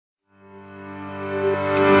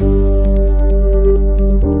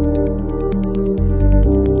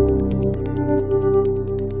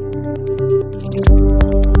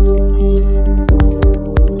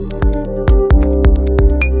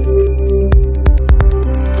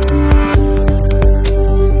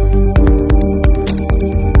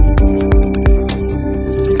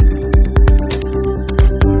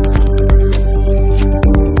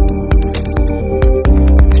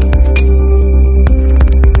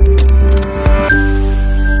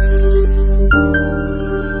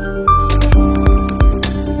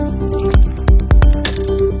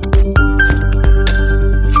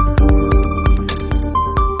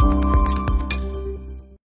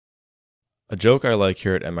joke I like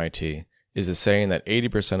here at MIT is the saying that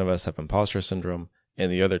 80% of us have imposter syndrome,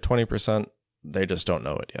 and the other 20%, they just don't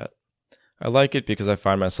know it yet. I like it because I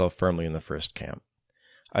find myself firmly in the first camp.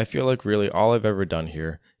 I feel like really all I've ever done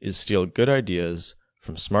here is steal good ideas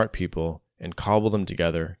from smart people and cobble them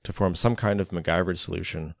together to form some kind of MacGyver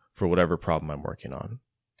solution for whatever problem I'm working on.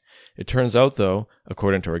 It turns out, though,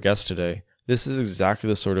 according to our guest today, this is exactly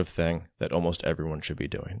the sort of thing that almost everyone should be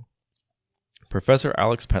doing. Professor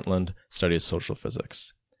Alex Pentland studies social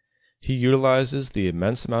physics. He utilizes the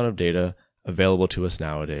immense amount of data available to us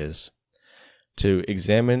nowadays to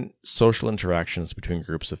examine social interactions between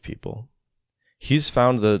groups of people. He's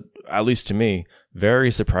found the, at least to me, very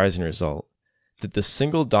surprising result that the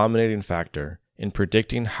single dominating factor in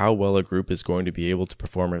predicting how well a group is going to be able to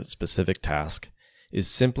perform a specific task is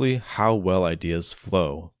simply how well ideas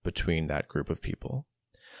flow between that group of people.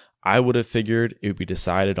 I would have figured it would be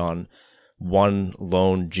decided on one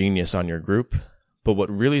lone genius on your group, but what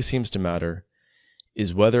really seems to matter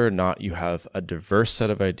is whether or not you have a diverse set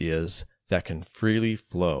of ideas that can freely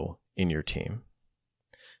flow in your team.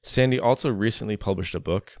 Sandy also recently published a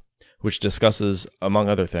book which discusses, among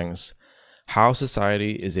other things, how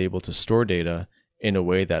society is able to store data in a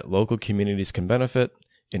way that local communities can benefit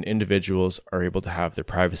and individuals are able to have their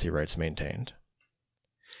privacy rights maintained.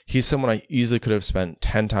 He's someone I easily could have spent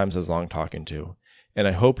 10 times as long talking to, and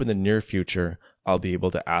I hope in the near future I'll be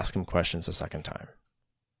able to ask him questions a second time.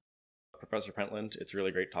 Professor Pentland, it's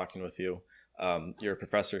really great talking with you. You're a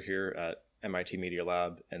professor here at MIT Media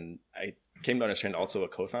Lab, and I came to understand also a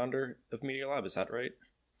co-founder of Media Lab. Is that right?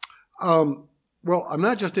 Well, I'm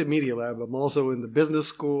not just at Media Lab. I'm also in the business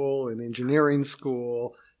school and engineering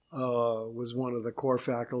school. Was one of the core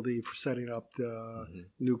faculty for setting up the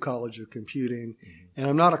new College of Computing. And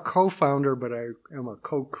I'm not a co-founder, but I am a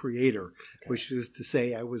co-creator, which is to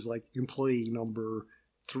say I was like employee number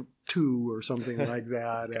 2 or something like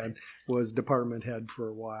that, and was department head for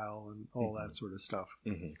a while and all that sort of stuff.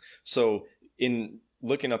 So in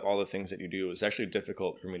looking up all the things that you do, it's actually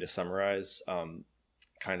difficult for me to summarize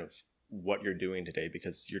kind of what you're doing today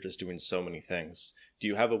because you're just doing so many things. Do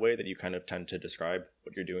you have a way that you kind of tend to describe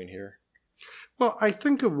what you're doing here? Well, I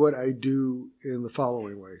think of what I do in the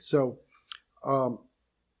following way. So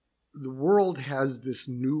the world has this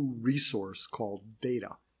new resource called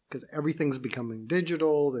data, because everything's becoming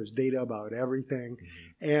digital. There's data about everything.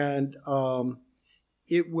 And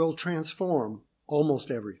it will transform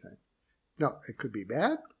almost everything. Now, it could be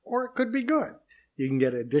bad or it could be good. You can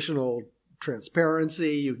get additional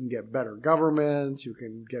transparency, you can get better governments, you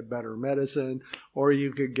can get better medicine, or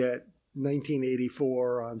you could get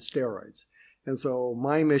 1984 on steroids. And so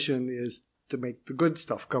my mission is to make the good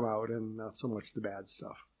stuff come out and not so much the bad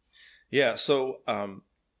stuff. Yeah, so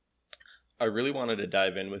I really wanted to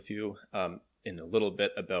dive in with you in a little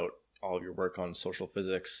bit about all of your work on social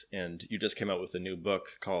physics, and you just came out with a new book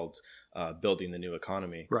called Building the New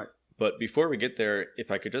Economy. Right. But before we get there, if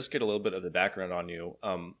I could just get a little bit of the background on you,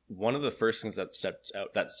 one of the first things that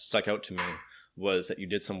stuck out to me was that you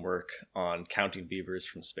did some work on counting beavers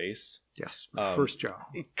from space. Yes, my first job.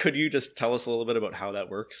 Could you just tell us a little bit about how that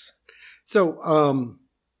works? So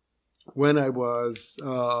when I was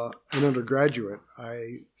an undergraduate,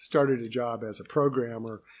 I started a job as a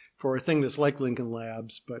programmer for a thing that's like Lincoln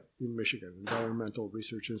Labs, but in Michigan, Environmental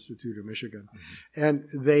Research Institute of Michigan. And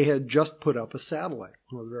they had just put up a satellite,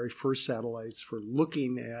 one of the very first satellites for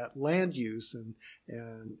looking at land use and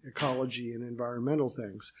ecology and environmental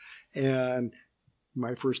things. And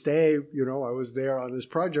my first day, I was there on this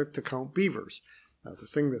project to count beavers. Now, the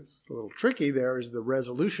thing that's a little tricky there is the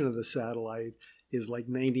resolution of the satellite is like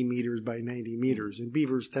 90 meters by 90 meters, and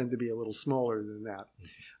beavers tend to be a little smaller than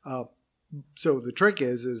that. So the trick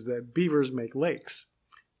is that beavers make lakes,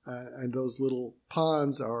 and those little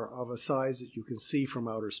ponds are of a size that you can see from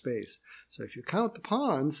outer space. So if you count the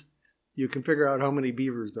ponds, you can figure out how many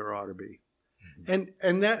beavers there ought to be.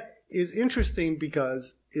 And that is interesting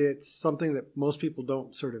because it's something that most people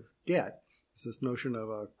don't sort of get. It's this notion of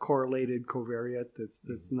a correlated covariate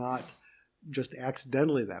that's not just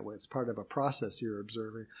accidentally that way. It's part of a process you're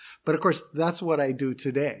observing. But of course, that's what I do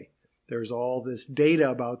today. There's all this data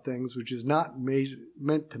about things which is not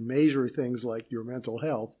meant to measure things like your mental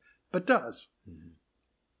health, but does.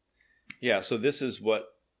 Yeah, so this is what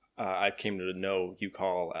I came to know you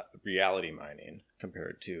call reality mining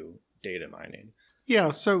compared to data mining.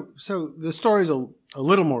 Yeah, so the story's a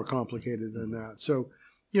little more complicated than that. So,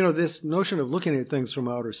 this notion of looking at things from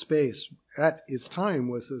outer space at its time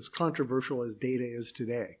was as controversial as data is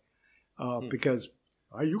today, because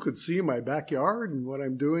you could see my backyard and what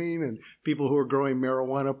I'm doing, and people who are growing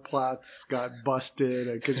marijuana plots got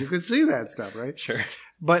busted because you could see that stuff, right? Sure.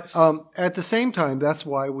 But at the same time, that's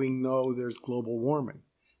why we know there's global warming.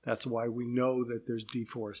 That's why we know that there's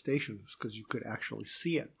deforestation, because you could actually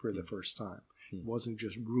see it for the first time. It wasn't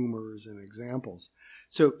just rumors and examples.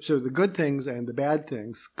 So the good things and the bad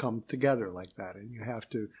things come together like that, and you have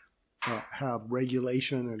to have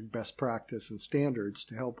regulation and best practice and standards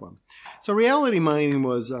to help them. So reality mining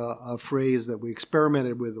was a phrase that we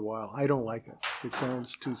experimented with a while. I don't like it. It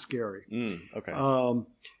sounds too scary. Okay.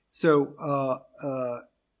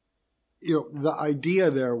 The idea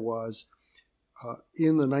there was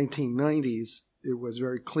in the 1990s, it was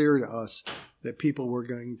very clear to us that people were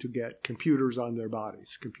going to get computers on their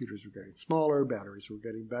bodies. Computers were getting smaller, batteries were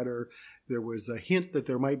getting better. There was a hint that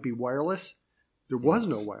there might be wireless. There was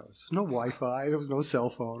no wireless. There was no Wi-Fi. There was no cell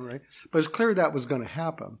phone, right? But it's clear that was going to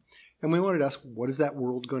happen. And we wanted to ask, what is that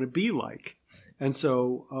world going to be like? And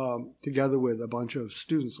so together with a bunch of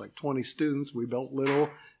students, like 20 students, we built little,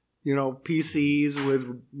 PCs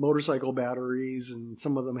with motorcycle batteries, and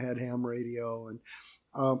some of them had ham radio,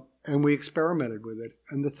 and we experimented with it.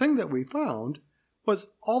 And the thing that we found was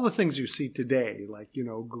all the things you see today, like,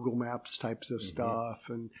 Google Maps types of stuff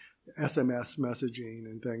and SMS messaging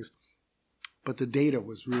and things. But the data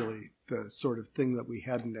was really the sort of thing that we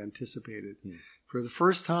hadn't anticipated. For the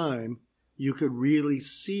first time, you could really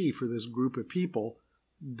see for this group of people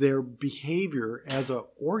their behavior as an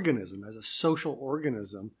organism, as a social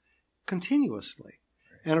organism, continuously.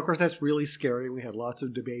 And of course, that's really scary. We had lots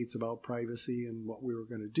of debates about privacy and what we were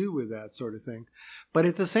going to do with that sort of thing. But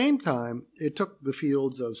at the same time, it took the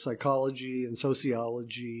fields of psychology and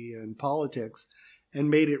sociology and politics and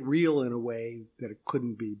made it real in a way that it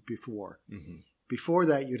couldn't be before. Before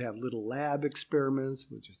that, you'd have little lab experiments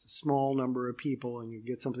with just a small number of people, and you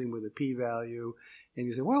get something with a p-value, and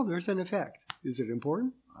you say, well, there's an effect. Is it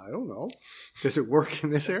important? I don't know. Does it work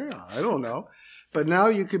in this area? I don't know. But now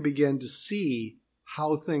you could begin to see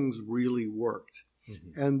how things really worked.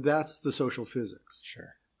 And that's the social physics.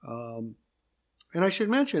 Sure. And I should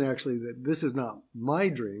mention, actually, that this is not my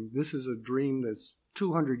dream. This is a dream that's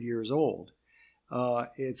 200 years old.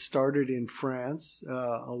 It started in France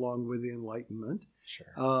along with the Enlightenment.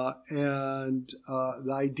 Sure. And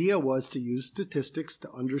the idea was to use statistics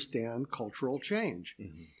to understand cultural change.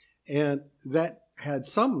 And that had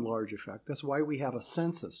some large effect. That's why we have a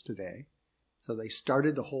census today. So they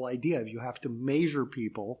started the whole idea of you have to measure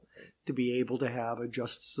people to be able to have a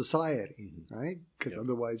just society, right? Because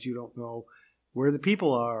otherwise you don't know where the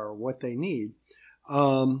people are or what they need.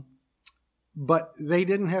 But they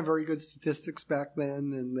didn't have very good statistics back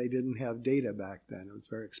then, and they didn't have data back then. It was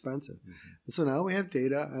very expensive. And so now we have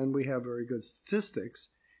data and we have very good statistics,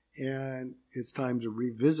 and it's time to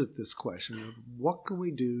revisit this question of what can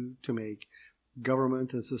we do to make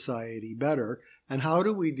government and society better, and how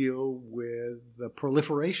do we deal with the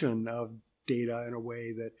proliferation of data in a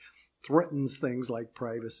way that threatens things like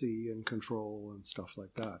privacy and control and stuff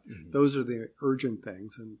like that. Those are the urgent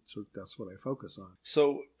things, and so that's what I focus on.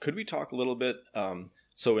 So could we talk a little bit,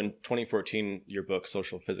 so in 2014, your book,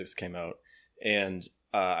 Social Physics, came out, and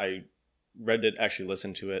I read it, actually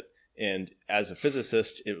listened to it, and as a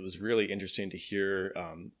physicist, it was really interesting to hear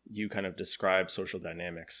you kind of describe social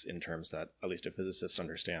dynamics in terms that at least a physicist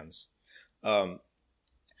understands.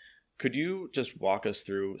 Could you just walk us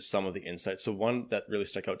through some of the insights? So one that really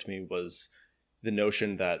stuck out to me was the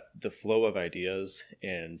notion that the flow of ideas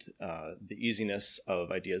and the easiness of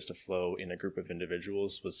ideas to flow in a group of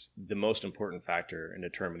individuals was the most important factor in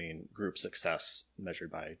determining group success measured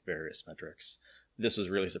by various metrics. This was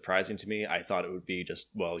really surprising to me. I thought it would be just,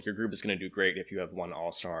 well, your group is going to do great if you have one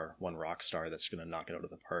all-star, one rock star that's going to knock it out of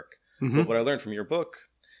the park. But what I learned from your book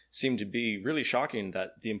seemed to be really shocking,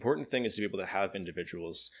 that the important thing is to be able to have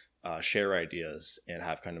individuals share ideas and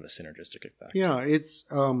have kind of a synergistic effect. Yeah, it's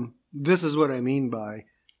this is what I mean by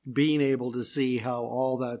being able to see how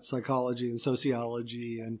all that psychology and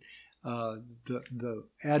sociology and the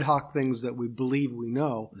ad hoc things that we believe we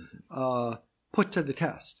know put to the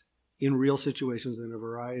test in real situations, in a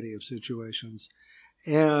variety of situations.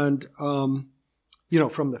 And from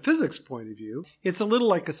the physics point of view, it's a little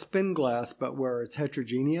like a spin glass, but where it's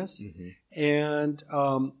heterogeneous. And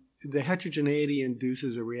the heterogeneity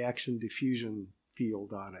induces a reaction diffusion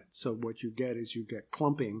field on it. So what you get is you get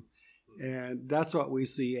clumping. And that's what we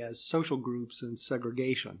see as social groups and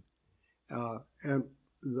segregation. And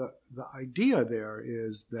the idea there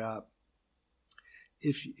is that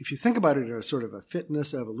if you think about it in a sort of a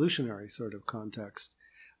fitness evolutionary sort of context,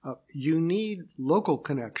 you need local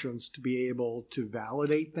connections to be able to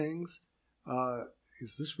validate things.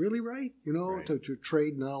 Is this really right? Right. To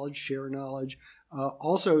trade knowledge, share knowledge.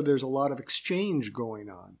 Also, there's a lot of exchange going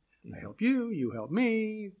on. I help you, you help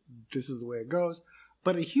me. This is the way it goes.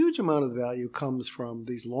 But a huge amount of the value comes from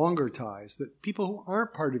these longer ties, that people who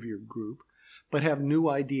aren't part of your group but have new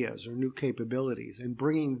ideas or new capabilities, and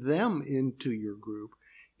bringing them into your group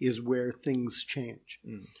is where things change.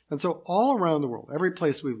 And so all around the world, every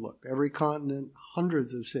place we've looked, every continent,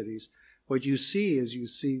 hundreds of cities, what you see is you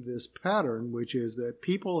see this pattern, which is that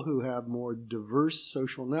people who have more diverse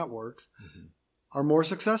social networks are more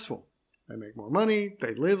successful. They make more money,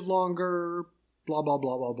 they live longer, blah, blah,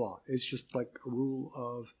 blah, blah, blah. It's just like a rule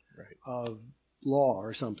of law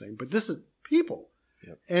or something. But this is people.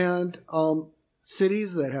 Yep. And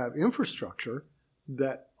cities that have infrastructure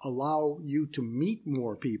that allow you to meet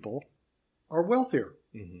more people are wealthier,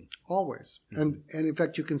 always. And in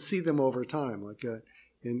fact, you can see them over time, like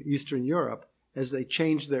in Eastern Europe, as they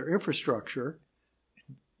changed their infrastructure.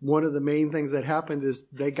 One of the main things that happened is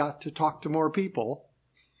they got to talk to more people,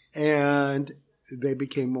 and they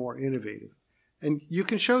became more innovative. And you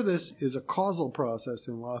can show this is a causal process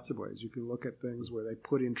in lots of ways. You can look at things where they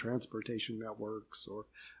put in transportation networks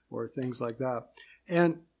or things like that.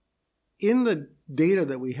 And in the data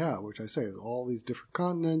that we have, which I say is all these different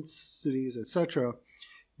continents, cities, etc.,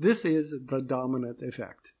 this is the dominant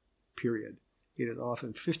effect, period. It is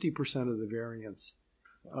often 50% of the variance,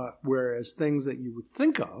 whereas things that you would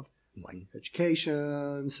think of, like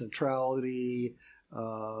education, centrality,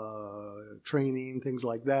 training, things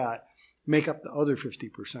like that, make up the other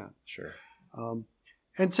 50%. Sure.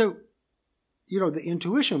 And so, the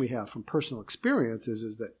intuition we have from personal experience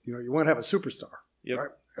is that, you want to have a superstar. Yep.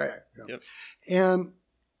 Right. Yeah. Yep.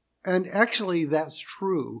 And actually that's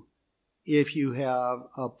true if you have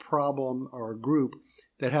a problem or a group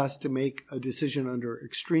that has to make a decision under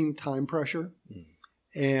extreme time pressure.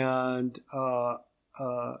 And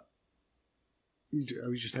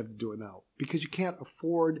we just have to do it now because you can't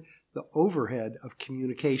afford the overhead of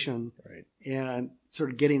communication and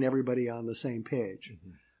sort of getting everybody on the same page.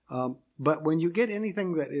 But when you get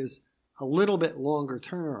anything that is a little bit longer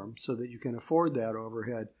term so that you can afford that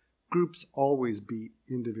overhead, groups always beat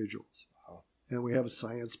individuals. Wow. And we have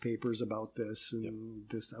science papers about this and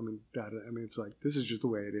this. It's like, this is just the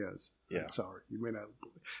way it is. Yeah. I'm sorry. You may not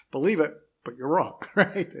believe it, but you're wrong,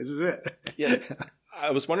 right? This is it. Yeah.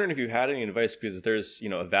 I was wondering if you had any advice, because there's,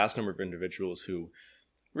 a vast number of individuals who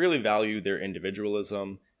really value their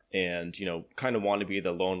individualism and, kind of want to be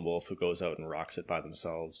the lone wolf who goes out and rocks it by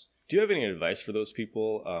themselves. Do you have any advice for those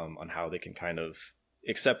people on how they can kind of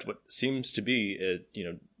accept what seems to be a,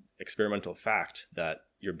 experimental fact that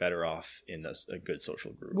you're better off in a good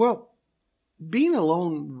social group? Well, being a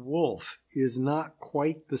lone wolf is not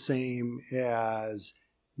quite the same as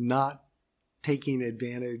not taking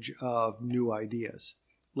advantage of new ideas.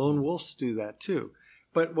 Lone wolves do that too.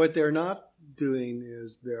 But what they're not doing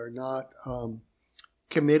is they're not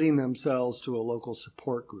committing themselves to a local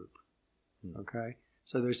support group. Okay?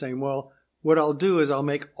 So they're saying, well, what I'll do is I'll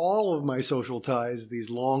make all of my social ties these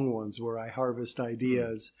long ones where I harvest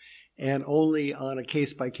ideas, and only on a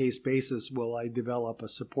case-by-case basis will I develop a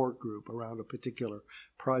support group around a particular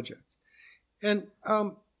project. And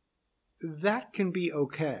that can be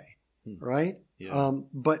okay, right? Yeah.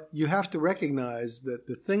 But you have to recognize that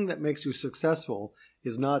the thing that makes you successful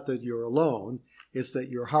is not that you're alone, it's that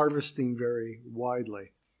you're harvesting very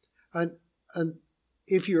widely. And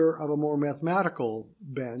if you're of a more mathematical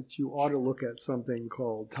bent, you ought to look at something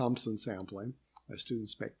called Thompson sampling. My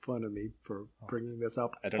students make fun of me for bringing this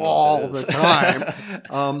up all the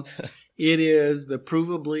time. It is the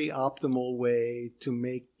provably optimal way to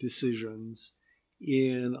make decisions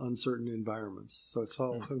in uncertain environments. So it's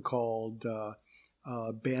often called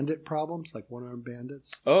bandit problems, like one-armed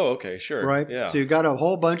bandits. Oh, okay, sure. Right? Yeah. So you've got a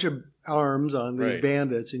whole bunch of arms on these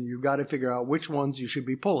bandits, and you've got to figure out which ones you should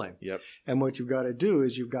be pulling. Yep. And what you've got to do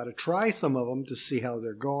is you've got to try some of them to see how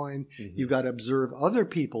they're going. You've got to observe other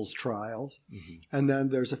people's trials. And then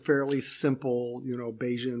there's a fairly simple,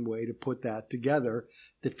 Bayesian way to put that together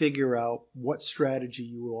to figure out what strategy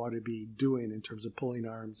you ought to be doing in terms of pulling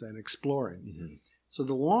arms and exploring. So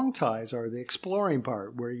the long ties are the exploring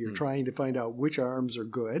part, where you're trying to find out which arms are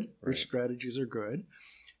good, which strategies are good.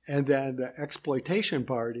 And then the exploitation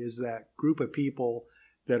part is that group of people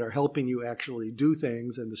that are helping you actually do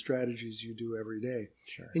things and the strategies you do every day.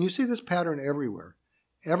 Sure. And you see this pattern everywhere.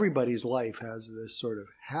 Everybody's life has this sort of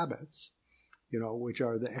habits, which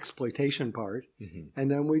are the exploitation part. And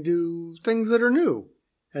then we do things that are new.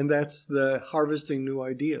 And that's the harvesting new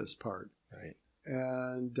ideas part. Right.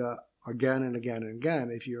 And again and again and again,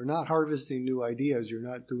 if you're not harvesting new ideas, you're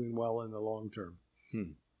not doing well in the long term.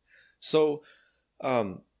 So,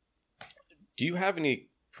 do you have any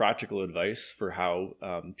practical advice for how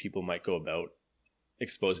people might go about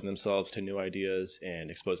exposing themselves to new ideas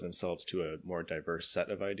and exposing themselves to a more diverse set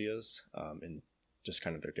of ideas in just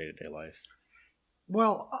kind of their day-to-day life?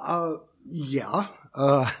 Well, yeah,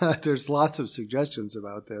 there's lots of suggestions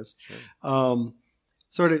about this. Sure.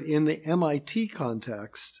 Sort of in the MIT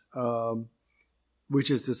context,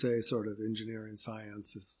 which is to say sort of engineering,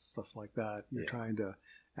 science, stuff like that. You're trying to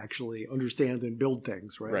actually understand and build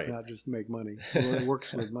things, right? Not just make money. Well, it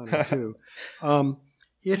works with money too.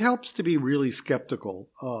 It helps to be really skeptical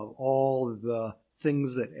of all the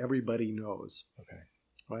things that everybody knows. Okay.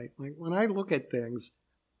 Right? Like when I look at things,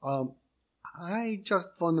 I just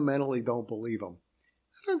fundamentally don't believe them.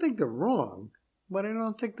 I don't think they're wrong, but I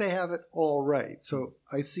don't think they have it all right. So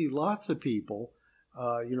I see lots of people,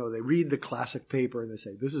 they read the classic paper and they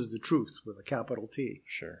say, this is the truth with a capital T.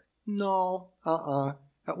 Sure. No,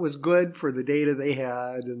 that was good for the data they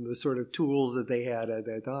had and the sort of tools that they had at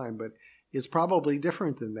that time, but it's probably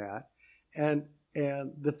different than that. And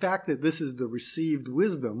the fact that this is the received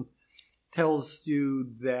wisdom tells you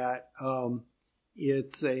that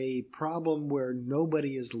it's a problem where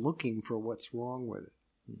nobody is looking for what's wrong with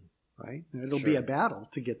it, right? And it'll be a battle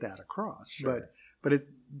to get that across. Sure. But it's,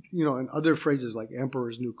 and other phrases like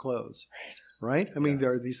emperor's new clothes, right? I mean,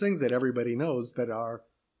 there are these things that everybody knows that are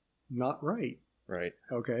not right. Right.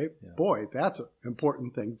 Okay. Yeah. Boy, that's an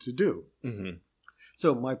important thing to do. Mm-hmm.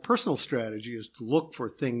 So my personal strategy is to look for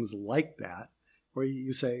things like that, where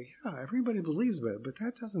you say, everybody believes it, but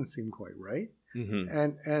that doesn't seem quite right.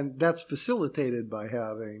 Mm-hmm. And that's facilitated by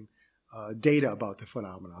having data about the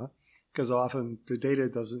phenomena, because often the data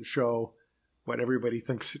doesn't show what everybody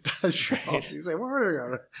thinks it does show. Right. You say,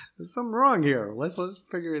 well, there's something wrong here. Let's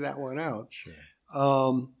figure that one out.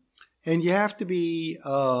 Sure. And you have to be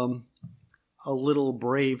a little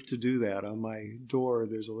brave to do that. On my door,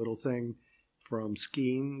 there's a little thing from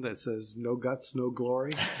skiing that says "No guts, no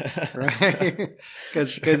glory," right?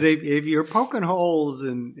 Because if you're poking holes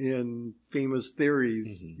in famous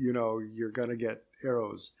theories, you're going to get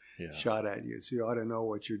arrows shot at you. So you ought to know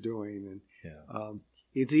what you're doing. And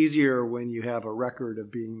it's easier when you have a record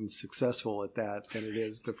of being successful at that than it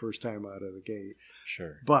is the first time out of the gate.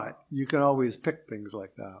 Sure. But you can always pick things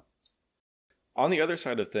like that. On the other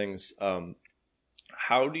side of things,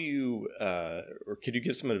 how do you, or could you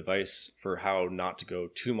give some advice for how not to go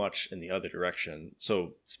too much in the other direction?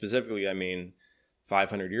 So specifically,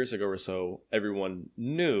 500 years ago or so, everyone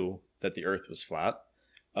knew that the Earth was flat,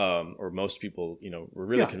 or most people, were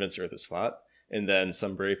really convinced the Earth was flat. And then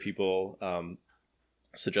some brave people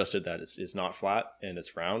suggested that it's not flat and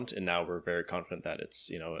it's round. And now we're very confident that it's,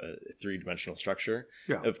 a three-dimensional structure.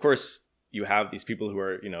 Yeah. Of course, you have these people who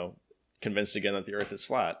are, convinced again that the Earth is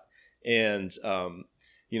flat. And,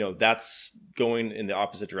 that's going in the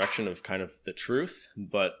opposite direction of kind of the truth,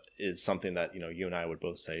 but is something that, you and I would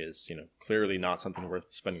both say is, clearly not something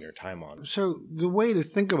worth spending your time on. So the way to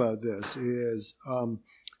think about this is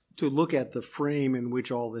to look at the frame in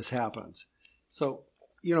which all this happens. So,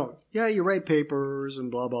 you write papers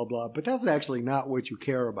and blah, blah, blah, but that's actually not what you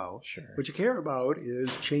care about. Sure. What you care about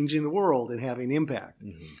is changing the world and having impact.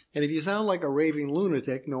 Mm-hmm. And if you sound like a raving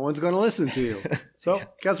lunatic, no one's going to listen to you. So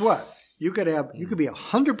guess what? You could be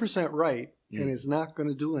 100% right, and it's not going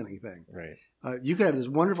to do anything. Right. You could have this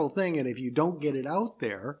wonderful thing, and if you don't get it out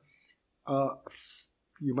there,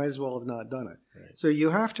 you might as well have not done it. Right. So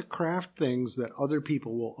you have to craft things that other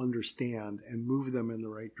people will understand and move them in the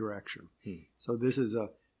right direction. So this is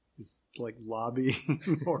it's like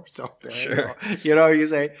lobbying or something. Sure. You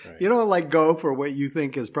say, you don't go for what you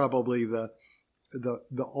think is probably the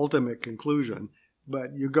ultimate conclusion,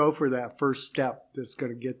 but you go for that first step that's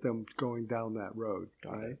going to get them going down that road.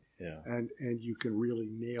 Got right? It. Yeah. And you can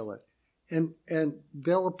really nail it. And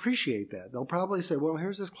they'll appreciate that. They'll probably say, well,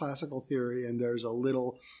 here's this classical theory, and there's a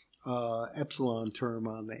little epsilon term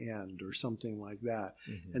on the end or something like that.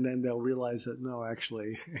 Mm-hmm. And then they'll realize that, no,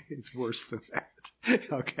 actually, it's worse than that.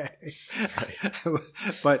 Okay. Right.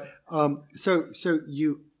 But so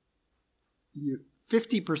you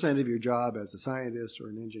 50% of your job as a scientist or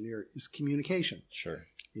an engineer is communication. Sure.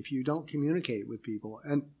 If you don't communicate with people,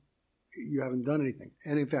 and you haven't done anything.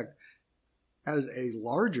 And in fact, as a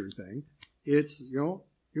larger thing, it's,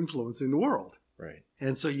 influencing the world. Right.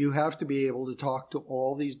 And so you have to be able to talk to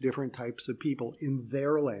all these different types of people in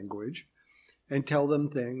their language and tell them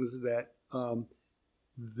things that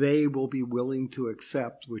they will be willing to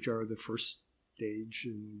accept, which are the first stage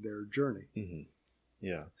in their journey. Mm-hmm.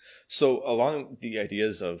 Yeah. So along the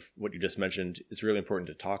ideas of what you just mentioned, it's really important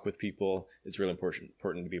to talk with people. It's really important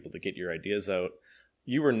to be able to get your ideas out.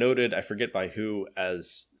 You were noted, I forget by who,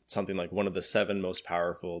 as something like one of the 7 most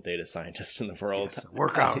powerful data scientists in the world. Yes,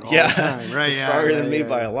 work out all the time, right? Stronger than me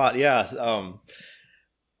by a lot. Yeah.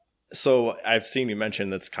 So I've seen you mention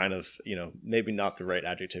that's kind of, maybe not the right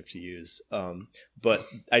adjective to use. But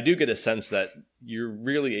I do get a sense that you're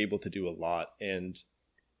really able to do a lot. And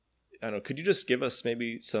I don't know, could you just give us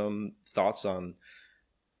maybe some thoughts on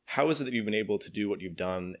how is it that you've been able to do what you've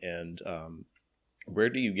done, and where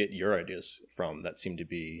do you get your ideas from that seem to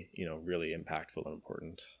be, really impactful and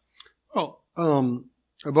important? Well,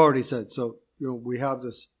 I've already said, so, we have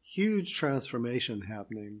this huge transformation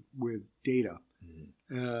happening with data.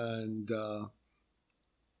 Mm-hmm. And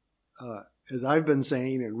as I've been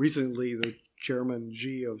saying, and recently the Chairman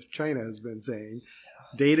Xi of China has been saying,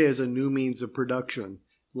 data is a new means of production,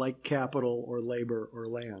 like capital or labor or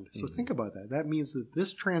land. So think about that. That means that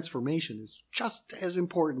this transformation is just as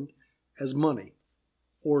important as money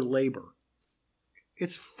or labor.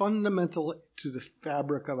 It's fundamental to the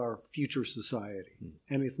fabric of our future society,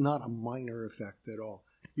 and it's not a minor effect at all.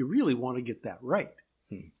 You really want to get that right.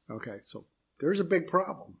 Okay, so there's a big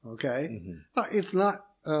problem, okay? Mm-hmm. It's not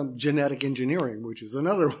genetic engineering, which is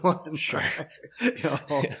another one. Sure.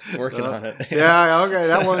 Working on it. Yeah, okay,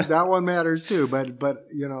 that one matters too, but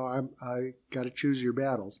I got to choose your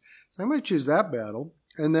battles. So I might choose that battle,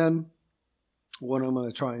 and then what I'm going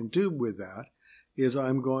to try and do with that is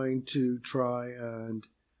I'm going to try and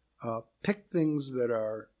pick things that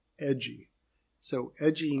are edgy. So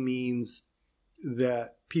edgy means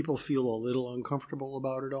that people feel a little uncomfortable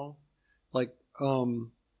about it all. Like,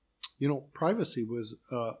 privacy was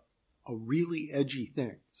a really edgy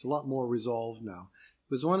thing. It's a lot more resolved now.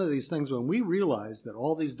 It was one of these things when we realized that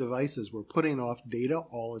all these devices were putting off data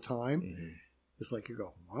all the time. Mm-hmm. It's like you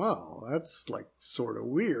go, wow, that's like sort of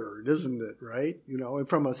weird, isn't it? Right? And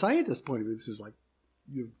from a scientist's point of view, this is like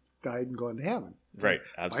you've died and gone to heaven. Right.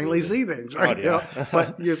 Absolutely. Finally see things. Right? Oh, yeah.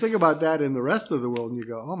 But you think about that in the rest of the world and you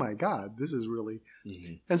go, oh my God, this is really.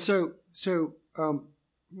 Mm-hmm. And so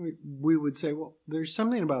we would say, well, there's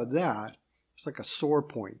something about that. It's like a sore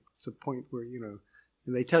point. It's a point where,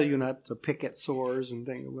 and they tell you not to pick at sores and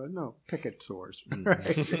things. Well, no, pick at sores.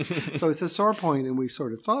 Right? So it's a sore point, and we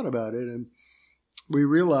sort of thought about it, and we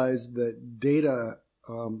realized that data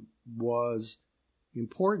was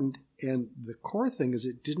important, and the core thing is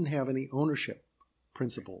it didn't have any ownership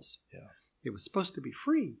principles. Yeah. It was supposed to be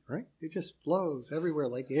free, right? It just flows everywhere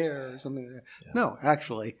like air or something like that. Yeah. No,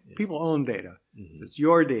 actually, people own data. Mm-hmm. It's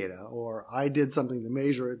your data, or I did something to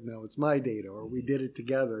measure it. No, it's my data, or we did it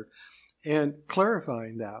together. And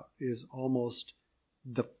clarifying that is almost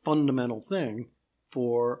the fundamental thing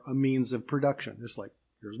for a means of production. It's like,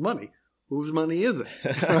 here's money. Whose money is it?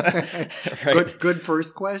 Right. Good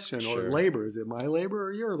first question. Sure. Or labor. Is it my labor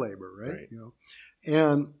or your labor, right?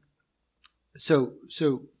 And so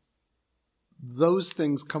those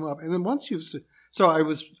things come up, and then once I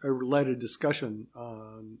led a discussion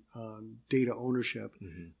on data ownership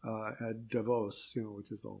at Davos,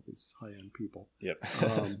 which is all these high-end people. Yep.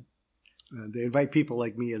 And they invite people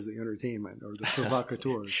like me as the entertainment or the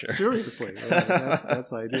provocateurs. Sure. Seriously, that's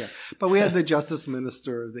the idea. But we had the Justice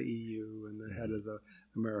Minister of the EU and the head of the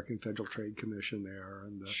American Federal Trade Commission there,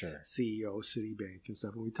 and the CEO of Citibank and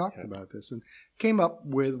stuff. And we talked about this and came up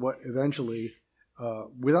with what eventually,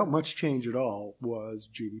 without much change at all, was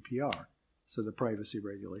GDPR. So the privacy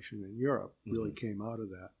regulation in Europe really came out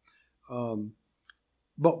of that.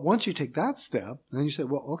 But once you take that step, then you say,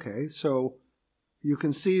 well, okay, so you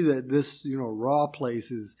can see that this, raw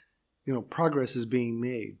place is, progress is being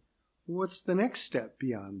made. What's the next step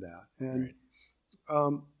beyond that? And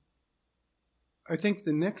I think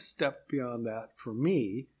the next step beyond that for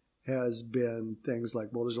me has been things like,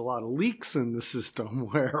 well, there's a lot of leaks in the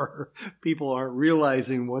system where people aren't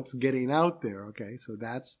realizing what's getting out there. Okay, so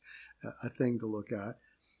that's a thing to look at.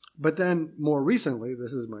 But then more recently,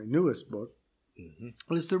 this is my newest book,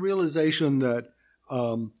 is the realization that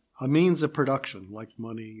a means of production, like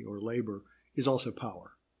money or labor, is also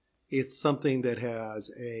power. It's something that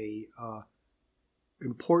has a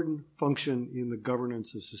important function in the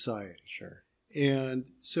governance of society. Sure. And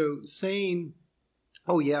so saying,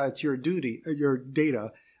 oh yeah, it's your duty, your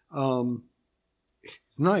data,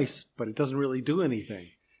 it's nice, but it doesn't really do anything.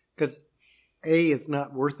 Because A, it's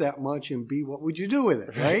not worth that much, and B, what would you do with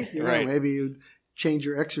it, right? Maybe you'd change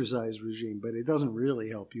your exercise regime, but it doesn't really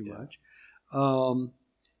help you much.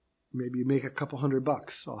 Maybe you make a couple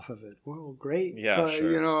 $100 off of it. Well, great. Yeah, but,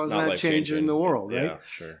 sure. It's not changing the world, right? Yeah,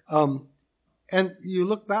 sure. And you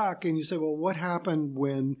look back and you say, well, what happened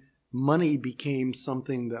when money became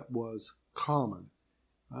something that was common,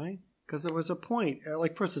 right? Because there was a point,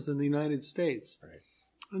 like for instance, in the United States,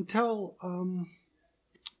 until,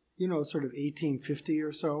 sort of 1850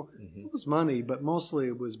 or so, it was money, but mostly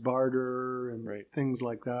it was barter and things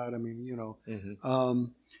like that. I mean,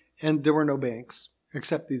 and there were no banks.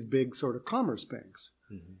 except these big sort of commerce banks.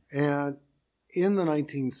 And in the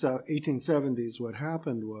 1870s, what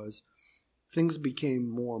happened was things became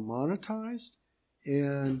more monetized,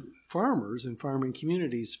 and farmers and farming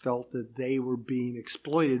communities felt that they were being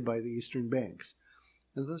exploited by the Eastern banks.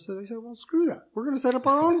 And so they said, well, screw that. We're going to set up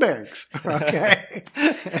our own banks. Okay.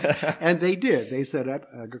 And they did. They set up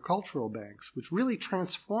agricultural banks, which really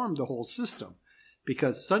transformed the whole system,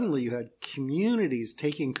 because suddenly you had communities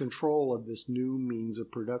taking control of this new means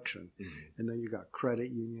of production. And then you got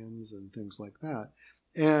credit unions and things like that.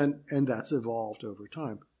 And that's evolved over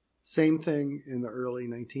time. Same thing in the early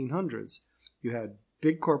 1900s. You had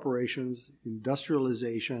big corporations,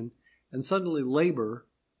 industrialization, and suddenly labor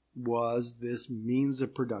was this means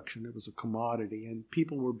of production. It was a commodity, and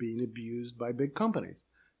people were being abused by big companies.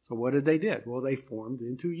 So what did they do? Well, they formed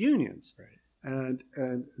into unions. Right.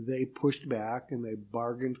 And they pushed back, and they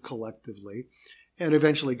bargained collectively, and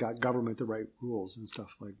eventually got government to write rules and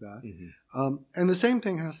stuff like that. And the same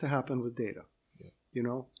thing has to happen with data. You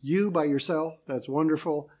know, you by yourself, that's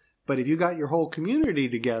wonderful. But if you got your whole community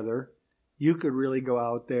together, you could really go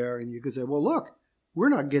out there and you could say, well, look, we're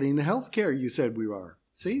not getting the health care you said we are.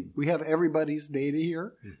 See, we have everybody's data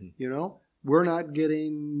here. You know, we're not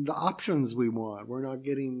getting the options we want. We're not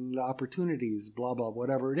getting the opportunities, blah, blah,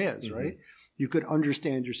 whatever it is, right? You could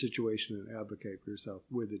understand your situation and advocate for yourself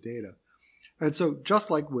with the data. And so just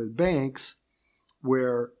like with banks,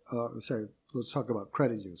 where, let's talk about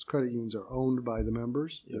credit unions. Credit unions are owned by the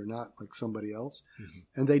members. They're not like somebody else.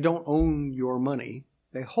 And they don't own your money.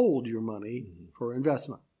 They hold your money for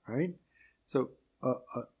investment, right? So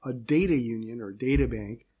a data union or data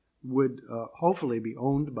bank would hopefully be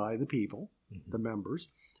owned by the people, the members,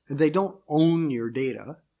 and they don't own your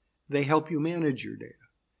data. They help you manage your data.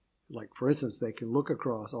 Like, for instance, they can look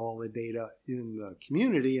across all the data in the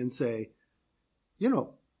community and say, you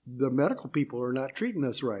know, the medical people are not treating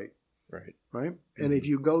us right. Right? And if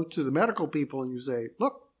you go to the medical people and you say,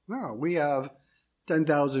 look, no, we have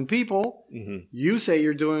 10,000 people. You say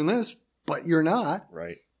you're doing this, but you're not.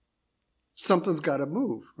 Right. Something's got to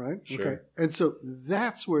move, right? Sure. Okay. And so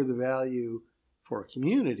that's where the value for a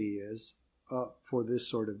community is for this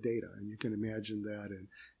sort of data. And you can imagine that in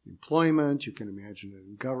employment. You can imagine it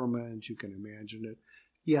in government. You can imagine it.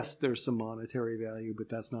 Yes, there's some monetary value, but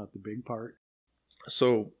that's not the big part.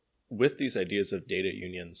 So with these ideas of data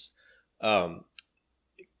unions,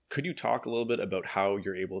 could you talk a little bit about how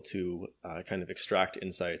you're able to kind of extract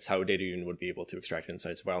insights, how a data union would be able to extract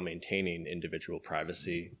insights while maintaining individual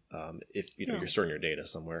privacy? If you're storing your data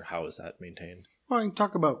somewhere, how is that maintained? Well, I can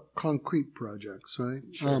talk about concrete projects, right?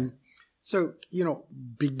 Sure. So, you know,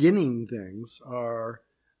 beginning things are,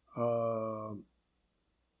 well,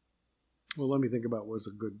 let me think about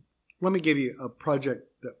let me give you a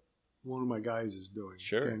project that one of my guys is doing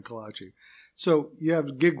in Kalachi. So you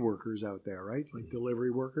have gig workers out there, right? Like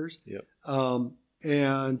delivery workers. Yep.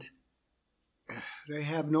 And they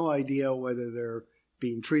have no idea whether they're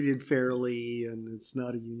being treated fairly, and it's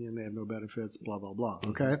not a union, they have no benefits, blah, blah, blah.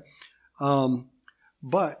 Okay.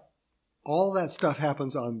 But all that stuff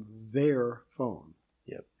happens on their phone.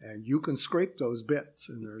 Yep. And you can scrape those bits,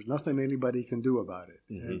 and there's nothing anybody can do about it.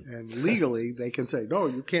 And legally, they can say, no,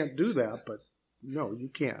 you can't do that, but no, you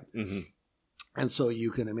can't. And so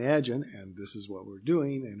you can imagine, and this is what we're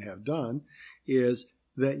doing and have done, is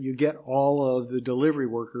that you get all of the delivery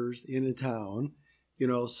workers in a town, you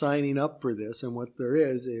know, signing up for this. And what there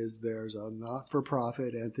is there's a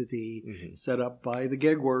not-for-profit entity set up by the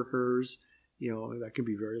gig workers, you know, that can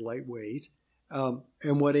be very lightweight.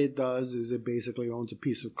 And what it does is it basically owns a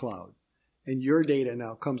piece of cloud. And your data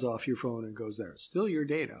now comes off your phone and goes there. It's still your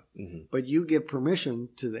data. But you give permission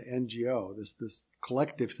to the NGO, this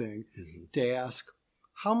collective thing, to ask,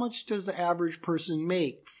 how much does the average person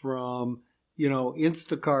make from, you know,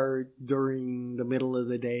 Instacart during the middle of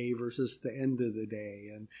the day versus the end of the day?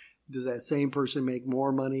 And does that same person make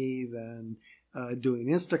more money than doing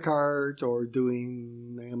Instacart or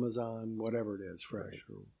doing Amazon, whatever it is, Fresh?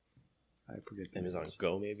 Right. Or, I forget. Amazon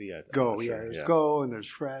Go, maybe? Go, yeah. There's Go and there's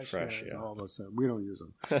Fresh. All those things. We don't use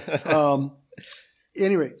them.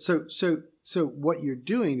 Anyway, so what you're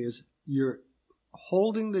doing is you're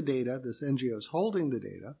holding the data, this NGO is holding the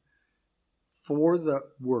data for the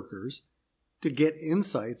workers to get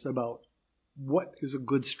insights about what is a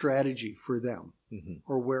good strategy for them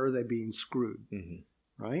or where are they being screwed,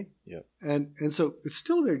 right? Yep. And so it's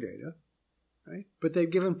still their data, right? But they've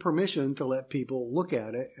given permission to let people look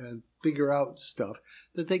at it and figure out stuff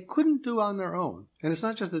that they couldn't do on their own. And it's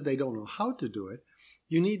not just that they don't know how to do it.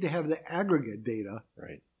 You need to have the aggregate data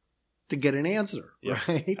to get an answer,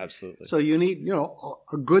 right? Absolutely. So you need, you know,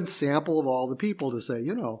 a good sample of all the people to say,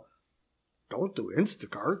 you know, don't do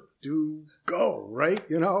Instacart, do Go, right?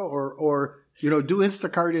 Or do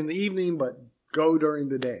Instacart in the evening, but Go during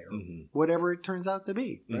the day, or whatever it turns out to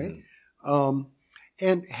be, right?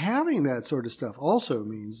 And having that sort of stuff also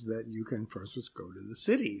means that you can, for instance, go to the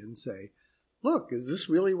city and say, look, is this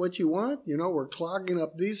really what you want? We're clogging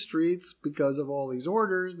up these streets because of all these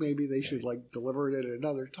orders. Maybe they should deliver it at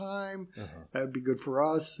another time. That would be good for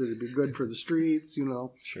us. It would be good for the streets,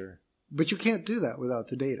 Sure. But you can't do that without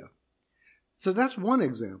the data. So that's one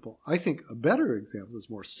example. I think a better example is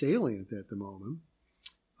more salient at the moment.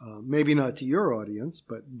 Maybe not to your audience,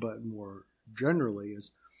 but more generally is,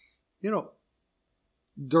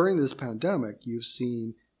 during this pandemic, you've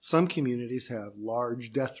seen some communities have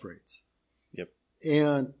large death rates. Yep.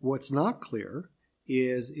 And what's not clear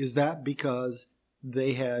is that because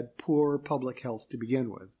they had poor public health to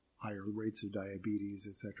begin with, higher rates of diabetes,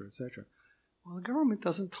 et cetera, et cetera. Well, the government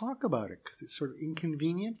doesn't talk about it because it's sort of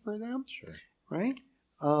inconvenient for them. Sure. Right?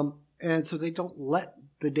 And so they don't let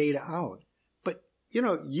the data out. But,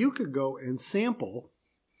 you could go and sample,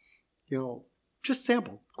 just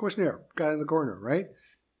sample, questionnaire, guy in the corner, right?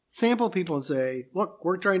 Sample people and say, look,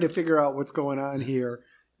 we're trying to figure out what's going on here.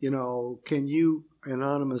 Can you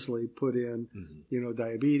anonymously put in,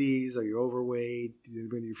 diabetes? Are you overweight?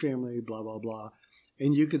 Anybody in your family? Blah, blah, blah.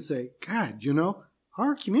 And you could say, God,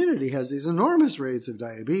 our community has these enormous rates of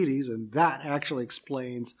diabetes, and that actually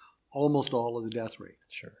explains almost all of the death rate.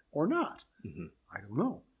 Sure. Or not. I don't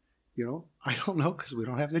know. I don't know because we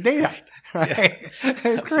don't have the data. Right?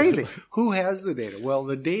 It's crazy. Who has the data? Well,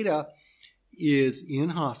 the data is in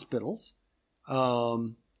hospitals,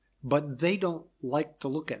 but they don't like to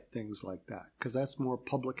look at things like that because that's more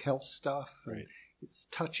public health stuff. Right. It's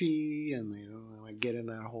touchy, and they don't want to get in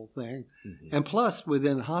that whole thing. And plus,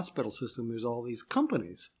 within the hospital system, there's all these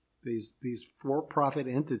companies, these for-profit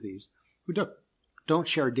entities who don't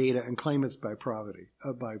share data and claim it's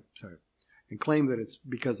and claim that it's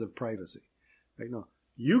because of privacy. Like, no,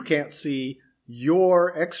 you can't see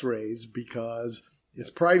your X-rays because it's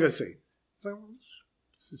privacy. So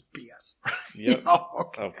this is BS. Yep.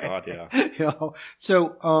 Okay. Oh God, yeah.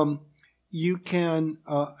 So you can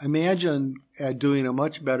imagine doing a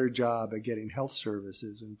much better job at getting health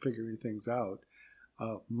services and figuring things out,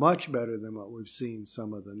 much better than what we've seen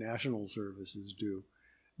some of the national services do.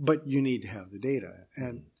 But you need to have the data.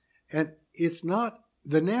 And it's not,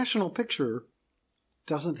 the national picture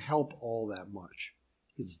doesn't help all that much.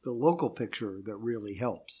 It's the local picture that really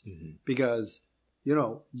helps because,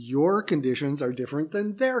 your conditions are different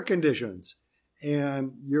than their conditions.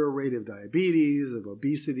 And your rate of diabetes, of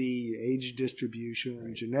obesity, age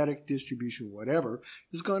distribution, genetic distribution, whatever,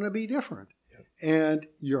 is going to be different. Yep. And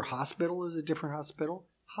your hospital is a different hospital.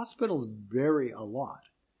 Hospitals vary a lot.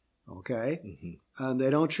 Okay? And they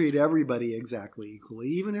don't treat everybody exactly equally,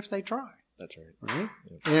 even if they try. That's right. Right?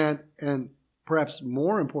 Yep. And perhaps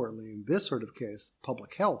more importantly, in this sort of case,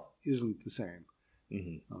 public health isn't the same.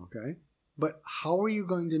 Okay? But how are you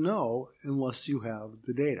going to know unless you have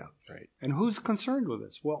the data? Right. And who's concerned with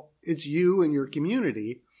this? Well, it's you and your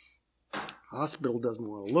community. Hospital doesn't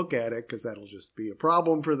want to look at it because that'll just be a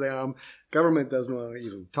problem for them. Government doesn't want to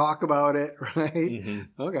even talk about it, right?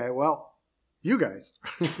 Okay, well, you guys,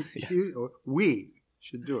 we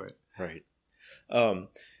should do it. Right.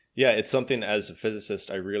 Yeah, it's something as a physicist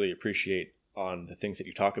I really appreciate on the things that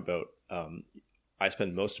you talk about. I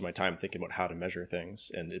spend most of my time thinking about how to measure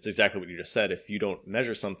things. And it's exactly what you just said. If you don't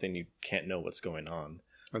measure something, you can't know what's going on.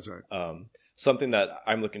 That's right. Something that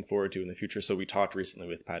I'm looking forward to in the future. So we talked recently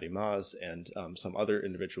with Patty Maas and some other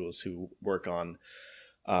individuals who work on,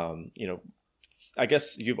 I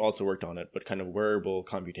guess you've also worked on it, but kind of wearable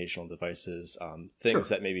computational devices, things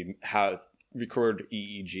that maybe record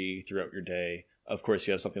EEG throughout your day. Of course,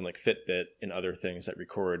 you have something like Fitbit and other things that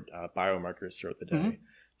record biomarkers throughout the day.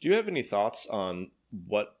 Do you have any thoughts on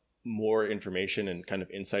what more information and kind of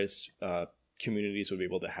insights communities would be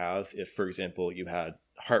able to have if, for example, you had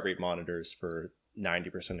heart rate monitors for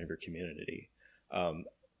 90% of your community?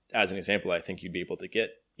 As an example, I think you'd be able to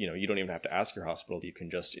get, you don't even have to ask your hospital. You can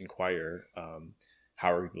just inquire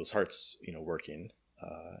how are people's hearts, working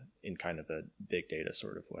in kind of a big data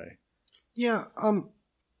sort of way. Yeah.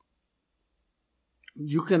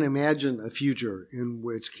 You can imagine a future in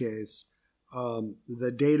which case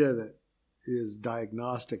the data that is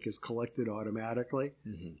diagnostic is collected automatically,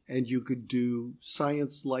 and you could do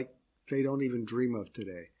science like they don't even dream of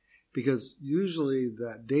today, because usually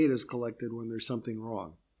that data is collected when there's something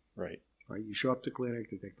wrong. Right. You show up to clinic,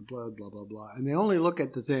 they take the blood, blah, blah, blah, and they only look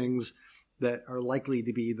at the things that are likely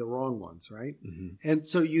to be the wrong ones, right? Mm-hmm. And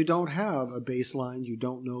so you don't have a baseline. You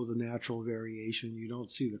don't know the natural variation. You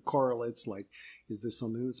don't see the correlates like, is this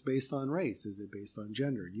something that's based on race? Is it based on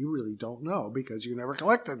gender? You really don't know because you never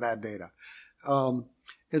collected that data. And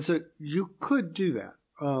so you could do that.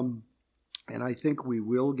 And I think we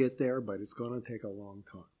will get there, but it's going to take a long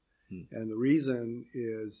time. And the reason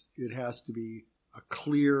is it has to be a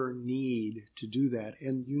clear need to do that.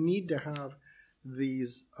 And you need to have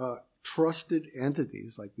these trusted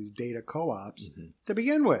entities like these data co-ops to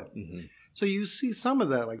begin with. So you see some of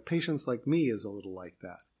that, like Patients Like Me is a little like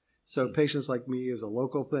that. So Patients Like Me is a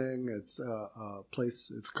local thing. It's a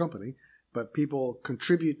place, it's a company, but people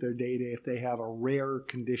contribute their data if they have a rare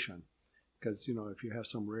condition. Because, if you have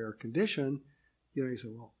some rare condition, you say,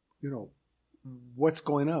 well, what's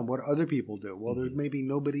going on? What do other people do? Well, there may be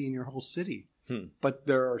nobody in your whole city, but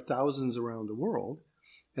there are thousands around the world.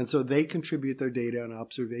 And so they contribute their data and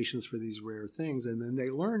observations for these rare things, and then they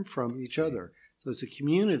learn from each other. So it's a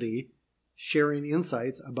community sharing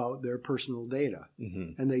insights about their personal data.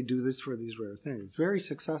 And they do this for these rare things. It's very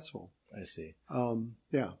successful. I see.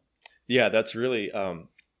 Yeah. Yeah, that's really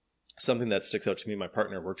something that sticks out to me. My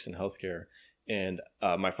partner works in healthcare, and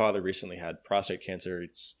my father recently had prostate cancer.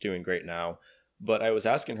 It's doing great now. But I was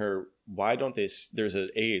asking her, why don't there's an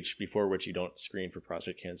age before which you don't screen for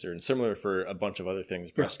prostate cancer, and similar for a bunch of other things,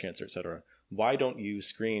 breast cancer, et cetera. Why don't you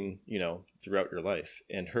screen, throughout your life?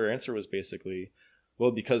 And her answer was basically, well,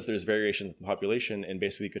 because there's variations in the population, and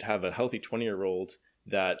basically you could have a healthy 20-year-old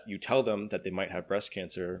that you tell them that they might have breast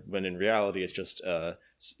cancer, when in reality it's just a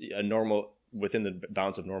normal, within the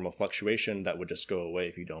bounds of normal fluctuation that would just go away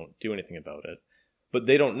if you don't do anything about it. But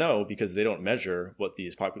they don't know because they don't measure what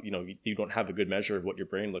these you don't have a good measure of what your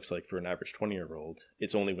brain looks like for an average 20-year-old.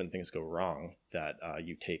 It's only when things go wrong that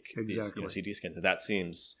you take these CT scans. And that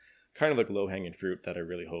seems kind of like low-hanging fruit that I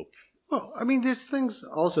really hope. Well, I mean, there's things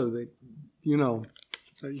also that,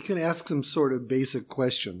 so you can ask some sort of basic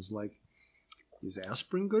questions like, is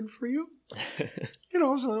aspirin good for you?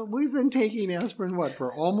 So we've been taking aspirin,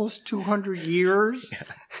 for almost 200 years?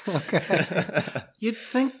 Okay. You'd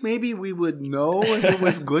think maybe we would know if it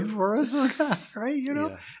was good for us or not, right?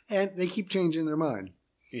 Yeah. And they keep changing their mind.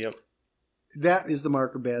 Yep. That is the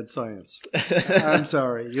mark of bad science. I'm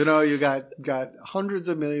sorry. You got hundreds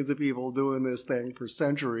of millions of people doing this thing for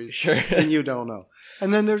centuries, and you don't know.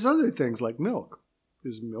 And then there's other things like milk.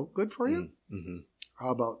 Is milk good for you? Mm-hmm. How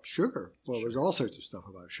about sugar? Well, there's all sorts of stuff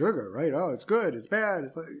about sugar, right? Oh, it's good, it's bad.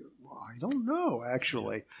 It's like, well, I don't know,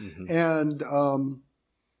 actually. And,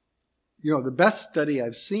 the best study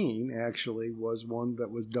I've seen, actually, was one that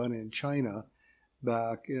was done in China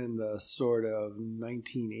back in the sort of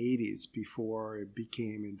 1980s before it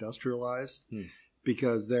became industrialized,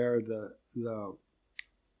 because there the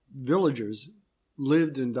villagers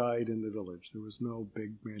lived and died in the village. There was no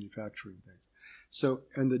big manufacturing things. So,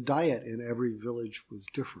 and the diet in every village was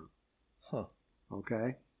different.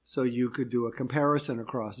 Okay? So you could do a comparison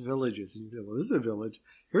across villages. And you go, well, this is a village.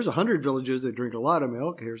 Here's 100 villages that drink a lot of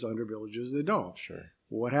milk. Here's 100 villages that don't. Sure.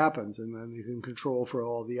 What happens? And then you can control for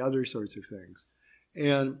all the other sorts of things.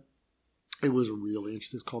 And it was really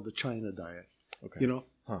interesting. It's called the China diet. Okay.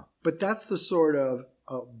 But that's the sort of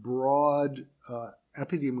broad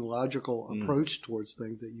epidemiological approach towards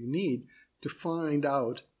things that you need to find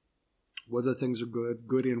out whether things are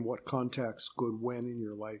good in what context, good when in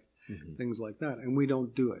your life, things like that. And we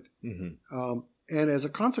don't do it. And as a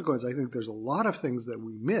consequence, I think there's a lot of things that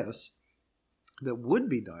we miss that would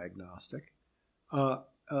be diagnostic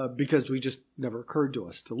because we just never occurred to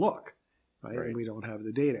us to look, right? And we don't have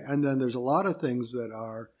the data. And then there's a lot of things that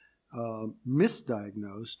are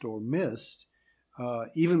misdiagnosed or missed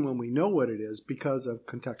even when we know what it is because of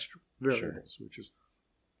contextual variables, which is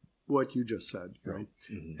what you just said, right?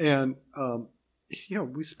 And,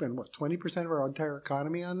 we spend, 20% of our entire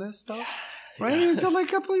economy on this stuff? Right? It's like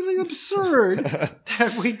completely absurd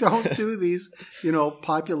that we don't do these,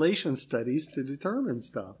 population studies to determine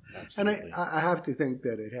stuff. Absolutely. And I have to think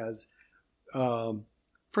that it has,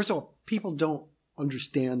 first of all, people don't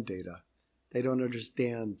understand data. They don't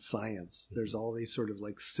understand science. There's all these sort of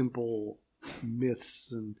simple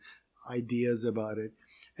myths and ideas about it.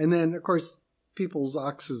 And then, of course, people's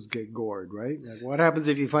oxes get gored, right? Like, what happens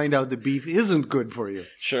if you find out the beef isn't good for you?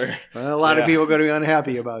 Sure. Well, a lot of people are going to be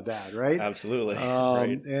unhappy about that, right? Absolutely.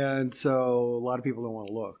 Right. And so a lot of people don't want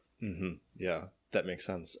to look. Yeah, that makes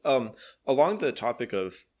sense. Along the topic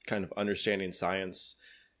of kind of understanding science,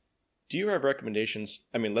 do you have recommendations?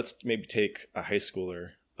 I mean, let's maybe take a high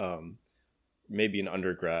schooler, maybe an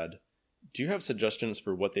undergrad. Do you have suggestions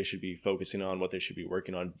for what they should be focusing on, what they should be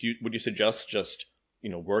working on? Would you suggest just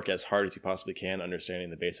work as hard as you possibly can understanding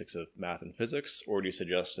the basics of math and physics, or do you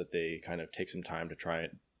suggest that they kind of take some time to try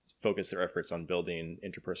and focus their efforts on building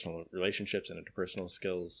interpersonal relationships and interpersonal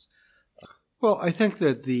skills? Well, I think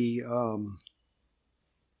that the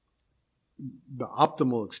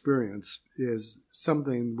optimal experience is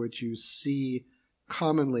something which you see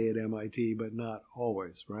commonly at MIT, but not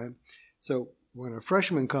always, right? So when a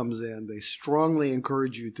freshman comes in, they strongly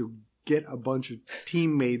encourage you to get a bunch of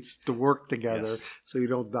teammates to work together so you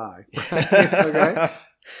don't die. Okay?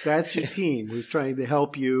 That's your team who's trying to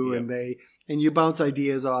help you, and you bounce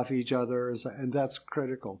ideas off each other, and that's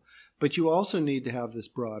critical. But you also need to have this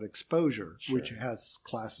broad exposure, which has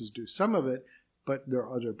classes do some of it, but there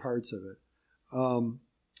are other parts of it.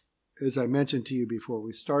 As I mentioned to you before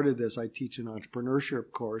we started this, I teach an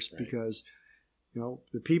entrepreneurship course because,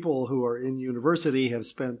 the people who are in university have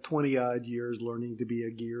spent 20-odd years learning to be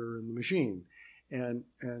a gear in the machine. And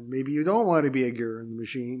maybe you don't want to be a gear in the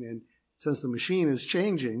machine. And since the machine is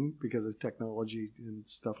changing because of technology and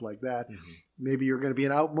stuff like that, maybe you're going to be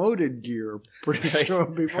an outmoded gear pretty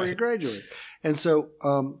soon before you graduate. And so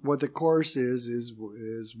what the course is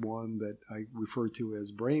one that I refer to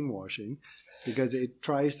as brainwashing, because it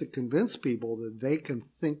tries to convince people that they can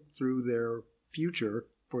think through their future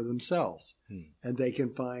for themselves. And they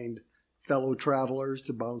can find fellow travelers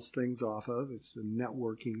to bounce things off of. It's a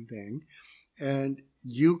networking thing. And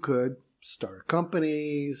you could start a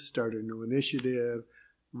company, start a new initiative,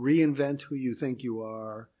 reinvent who you think you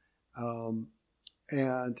are.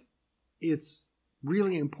 And it's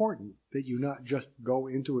really important that you not just go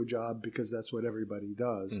into a job because that's what everybody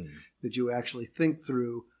does, that you actually think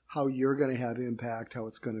through how you're going to have impact, how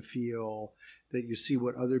it's going to feel, that you see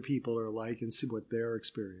what other people are like and see what their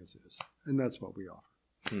experience is. And that's what we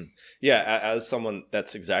offer. Yeah, as someone,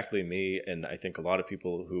 that's exactly me. And I think a lot of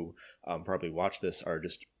people who probably watch this are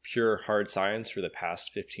just pure hard science for the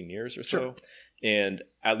past 15 years or so. And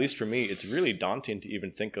at least for me, it's really daunting to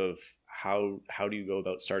even think of how do you go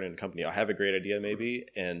about starting a company? I have a great idea maybe,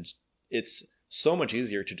 and it's so much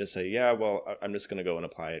easier to just say, yeah, well, I'm just going to go and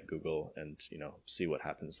apply at Google and, see what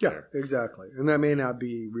happens there. Yeah, exactly. And that may not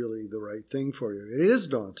be really the right thing for you. It is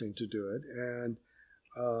daunting to do it. And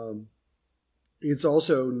it's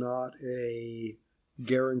also not a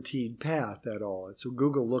guaranteed path at all. So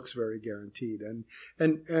Google looks very guaranteed. And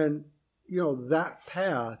that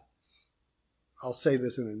path, I'll say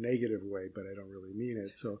this in a negative way, but I don't really mean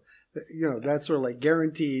it. So, that's sort of like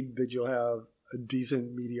guaranteed that you'll have a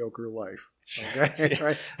decent, mediocre life. Okay?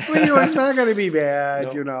 Right? Well, it's not going to be bad,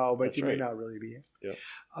 but you may not really be.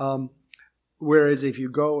 Yeah. Whereas if you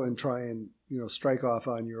go and try and, strike off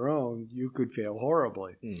on your own, you could fail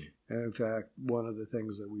horribly. And in fact, one of the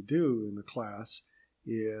things that we do in the class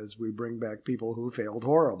is we bring back people who failed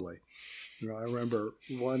horribly. I remember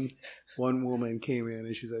one woman came in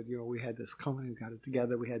and she said, we had this company, we got it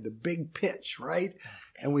together, we had the big pitch, right?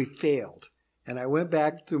 And we failed. And I went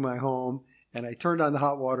back to my home and I turned on the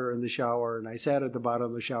hot water in the shower and I sat at the bottom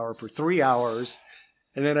of the shower for 3 hours.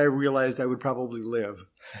 And then I realized I would probably live.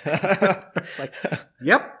 Like,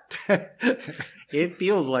 yep. It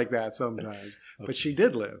feels like that sometimes. But she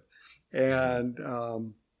did live. And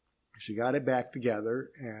she got it back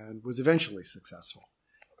together and was eventually successful.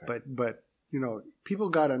 Okay. But people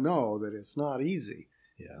got to know that it's not easy.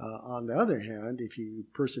 Yeah. On the other hand, if you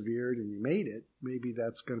persevered and you made it, maybe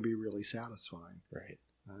that's going to be really satisfying. Right.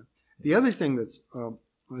 The other thing that's,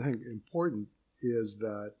 I think, important is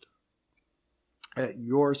that at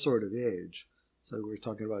your sort of age, so we're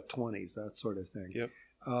talking about 20s, that sort of thing,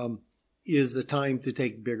 is the time to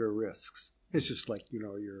take bigger risks. It's just like,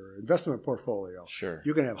 your investment portfolio. Sure.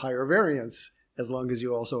 You can have higher variance as long as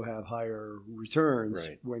you also have higher returns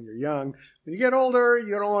when you're young. When you get older,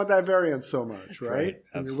 you don't want that variance so much, right?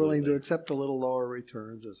 And you're willing to accept a little lower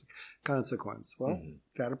returns as a consequence. Well,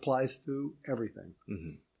 that applies to everything.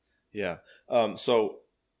 Yeah.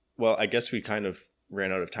 I guess we kind of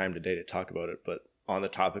ran out of time today to talk about it, but on the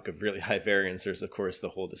topic of really high variance, there's of course the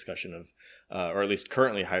whole discussion of, or at least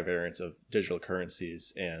currently high variance of digital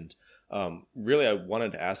currencies. And really I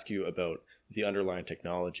wanted to ask you about the underlying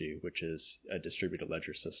technology, which is a distributed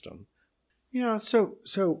ledger system. Yeah. So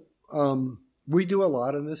we do a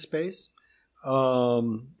lot in this space.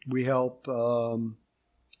 We help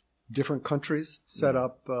different countries set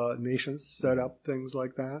up, nations set up things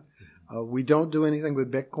like that. We don't do anything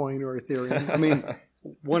with Bitcoin or Ethereum. I mean,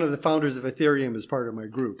 one of the founders of Ethereum is part of my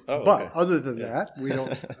group. But other than that, we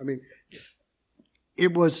don't,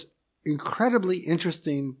 it was incredibly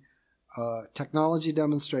interesting technology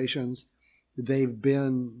demonstrations. They've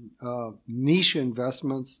been niche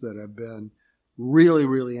investments that have been really,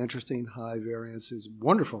 really interesting. High variance is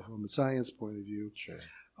wonderful from a science point of view. Sure.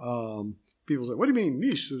 People say, what do you mean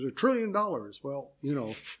niche? There's $1 trillion. Well,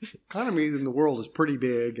 economy in the world is pretty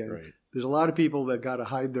big. And Right. there's a lot of people that got to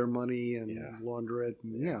hide their money and Yeah. launder it.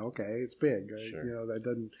 And, okay, it's big. Sure. That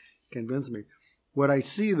doesn't convince me. What I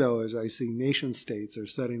see, though, is I see nation states are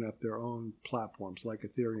setting up their own platforms, like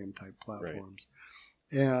Ethereum-type platforms.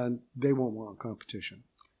 Right. And they won't want competition.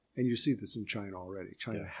 And you see this in China already.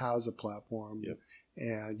 China has a platform. Yep.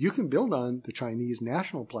 And you can build on the Chinese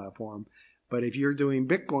national platform. But if you're doing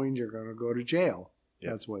Bitcoin, you're going to go to jail.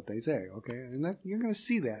 Yep. That's what they say. Okay. And you're going to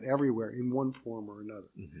see that everywhere in one form or another.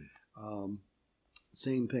 Mm-hmm.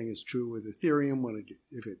 Same thing is true with Ethereum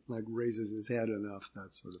if it raises its head enough,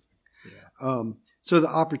 that sort of thing. Yeah. So the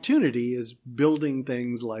opportunity is building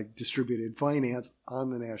things like distributed finance on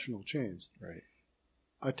the national chains. Right.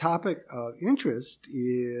 A topic of interest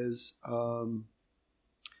is the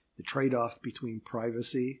trade-off between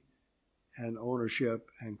privacy and ownership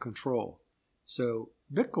and control. So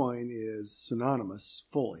Bitcoin is synonymous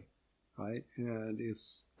fully, right? And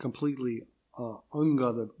it's completely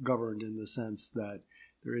ungoverned in the sense that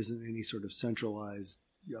there isn't any sort of centralized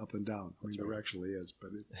up and down. I mean, there actually is,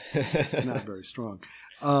 but it's not very strong.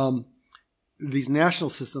 These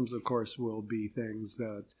national systems, of course, will be things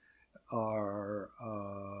that are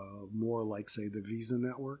more like, say, the Visa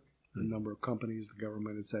network. A number of companies, the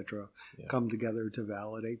government, etc., come together to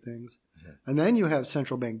validate things. Mm-hmm. And then you have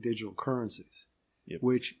central bank digital currencies,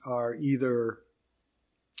 which are either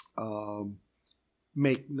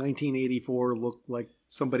make 1984 look like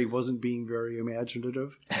somebody wasn't being very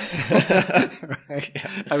imaginative. Right? Yeah.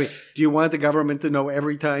 I mean, do you want the government to know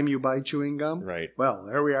every time you buy chewing gum? Right. Well,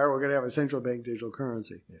 there we are. We're going to have a central bank digital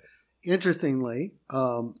currency. Yeah. Interestingly,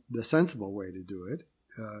 the sensible way to do it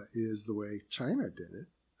is the way China did it,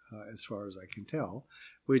 as far as I can tell,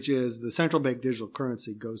 which is the central bank digital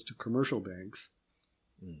currency goes to commercial banks,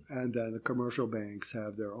 and then the commercial banks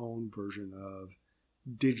have their own version of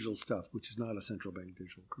digital stuff, which is not a central bank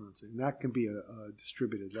digital currency. And that can be a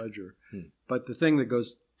distributed ledger. But the thing that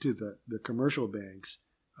goes to the commercial banks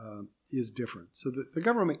is different. So the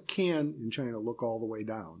government can, in China, look all the way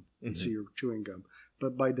down and see your chewing gum.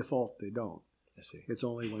 But by default, they don't. I see. It's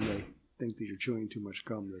only when they think that you're chewing too much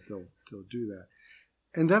gum that they'll do that.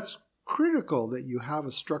 And that's critical that you have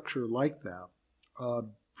a structure like that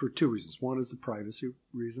for two reasons. One is the privacy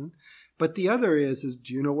reason. But the other is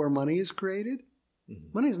do you know where money is created? Mm-hmm.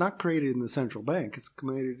 Money is not created in the central bank. It's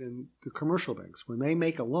created in the commercial banks. When they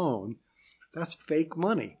make a loan, that's fake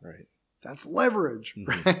money. Right. That's leverage,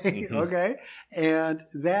 right? Mm-hmm. Okay? And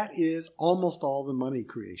that is almost all the money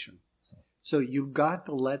creation. So you've got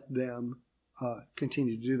to let them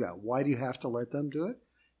continue to do that. Why do you have to let them do it?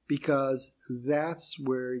 Because that's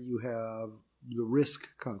where you have the risk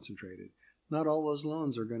concentrated. Not all those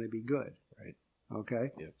loans are going to be good. Right.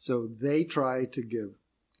 Okay? Yep. So they try to give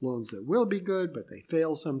loans that will be good, but they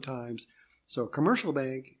fail sometimes. So a commercial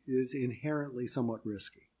bank is inherently somewhat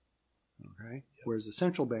risky. Okay? Yep. Whereas a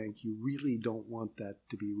central bank, you really don't want that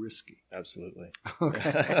to be risky. Absolutely.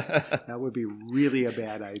 Okay? That would be really a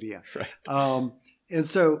bad idea. Right. And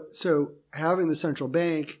so having the central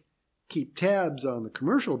bank keep tabs on the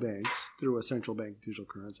commercial banks through a central bank digital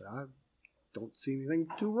currency, I don't see anything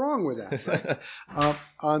too wrong with that. Right?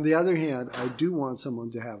 On the other hand, I do want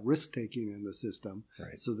someone to have risk-taking in the system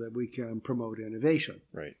so that we can promote innovation.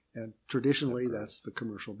 Right. And traditionally, that's the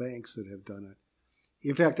commercial banks that have done it.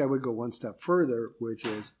 In fact, I would go one step further, which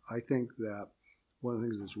is I think that one of the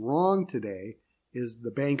things that's wrong today is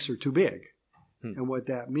the banks are too big. And what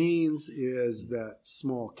that means is that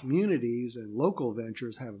small communities and local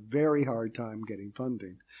ventures have a very hard time getting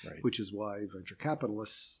funding, which is why venture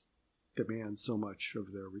capitalists demand so much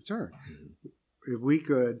of their return. If we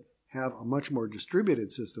could have a much more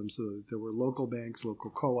distributed system so that there were local banks, local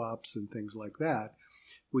co-ops, and things like that,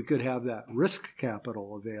 we could have that risk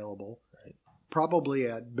capital available, probably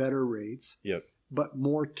at better rates, but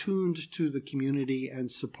more tuned to the community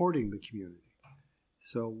and supporting the community.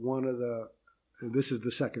 So this is the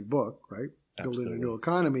second book, right? Absolutely. Building a New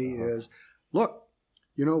Economy is, look,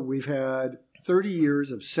 we've had 30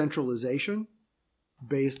 years of centralization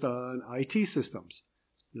based on IT systems,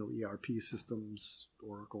 ERP systems,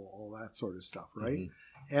 Oracle, all that sort of stuff, right?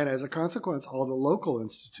 Mm-hmm. And as a consequence, all the local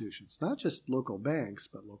institutions, not just local banks,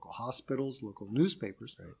 but local hospitals, local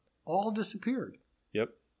newspapers, all disappeared. Yep.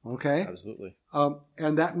 Okay? Absolutely.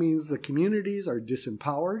 And that means the communities are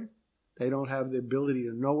disempowered. They don't have the ability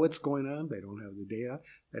to know what's going on. They don't have the data.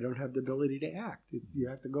 They don't have the ability to act. You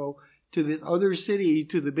have to go to this other city,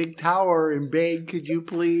 to the big tower, and beg, could you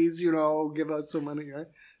please, give us some money, right?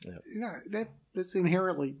 Yep. That's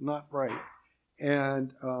inherently not right.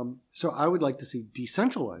 And so I would like to see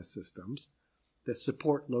decentralized systems that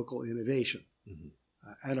support local innovation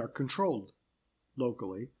and are controlled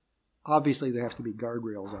locally. Obviously, there have to be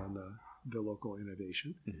guardrails on the local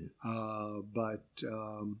innovation. But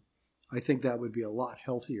I think that would be a lot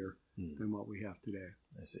healthier than what we have today.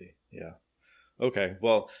 I see. Yeah. Okay.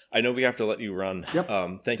 Well, I know we have to let you run.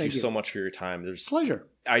 Yep. Thank you so much for your time. There's pleasure.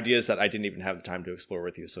 Ideas that I didn't even have the time to explore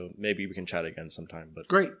with you. So maybe we can chat again sometime. But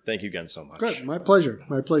great. Thank you again so much. Good. My pleasure.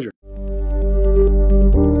 My pleasure.